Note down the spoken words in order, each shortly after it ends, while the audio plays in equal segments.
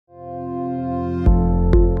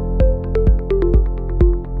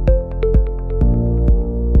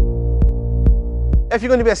If you're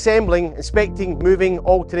going to be assembling, inspecting, moving,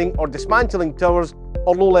 altering or dismantling towers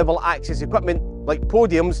or low-level access equipment like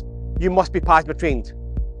podiums, you must be PASMA trained.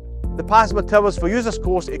 The PASMA Towers for Users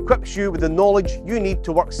course equips you with the knowledge you need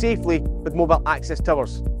to work safely with mobile access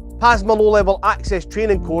towers. PASMA Low-Level Access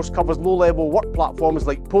Training course covers low-level work platforms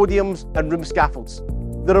like podiums and room scaffolds.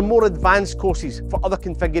 There are more advanced courses for other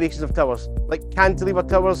configurations of towers, like cantilever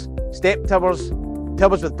towers, step towers,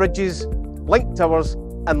 towers with bridges, link towers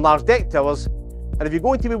and large deck towers. And if you're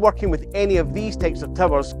going to be working with any of these types of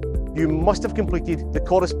towers, you must have completed the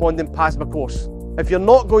corresponding PASMA course. If you're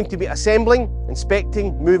not going to be assembling,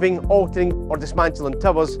 inspecting, moving, altering or dismantling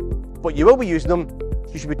towers, but you will be using them,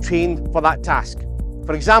 you should be trained for that task.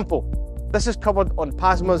 For example, this is covered on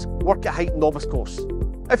PASMA's Work at Height Novice course.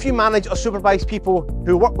 If you manage or supervise people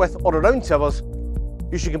who work with or around towers,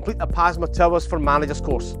 you should complete a PASMA Towers for Managers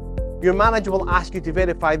course. Your manager will ask you to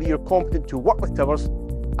verify that you're competent to work with towers,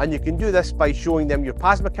 and you can do this by showing them your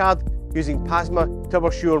PASMA card using PASMA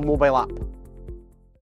TowerSure mobile app.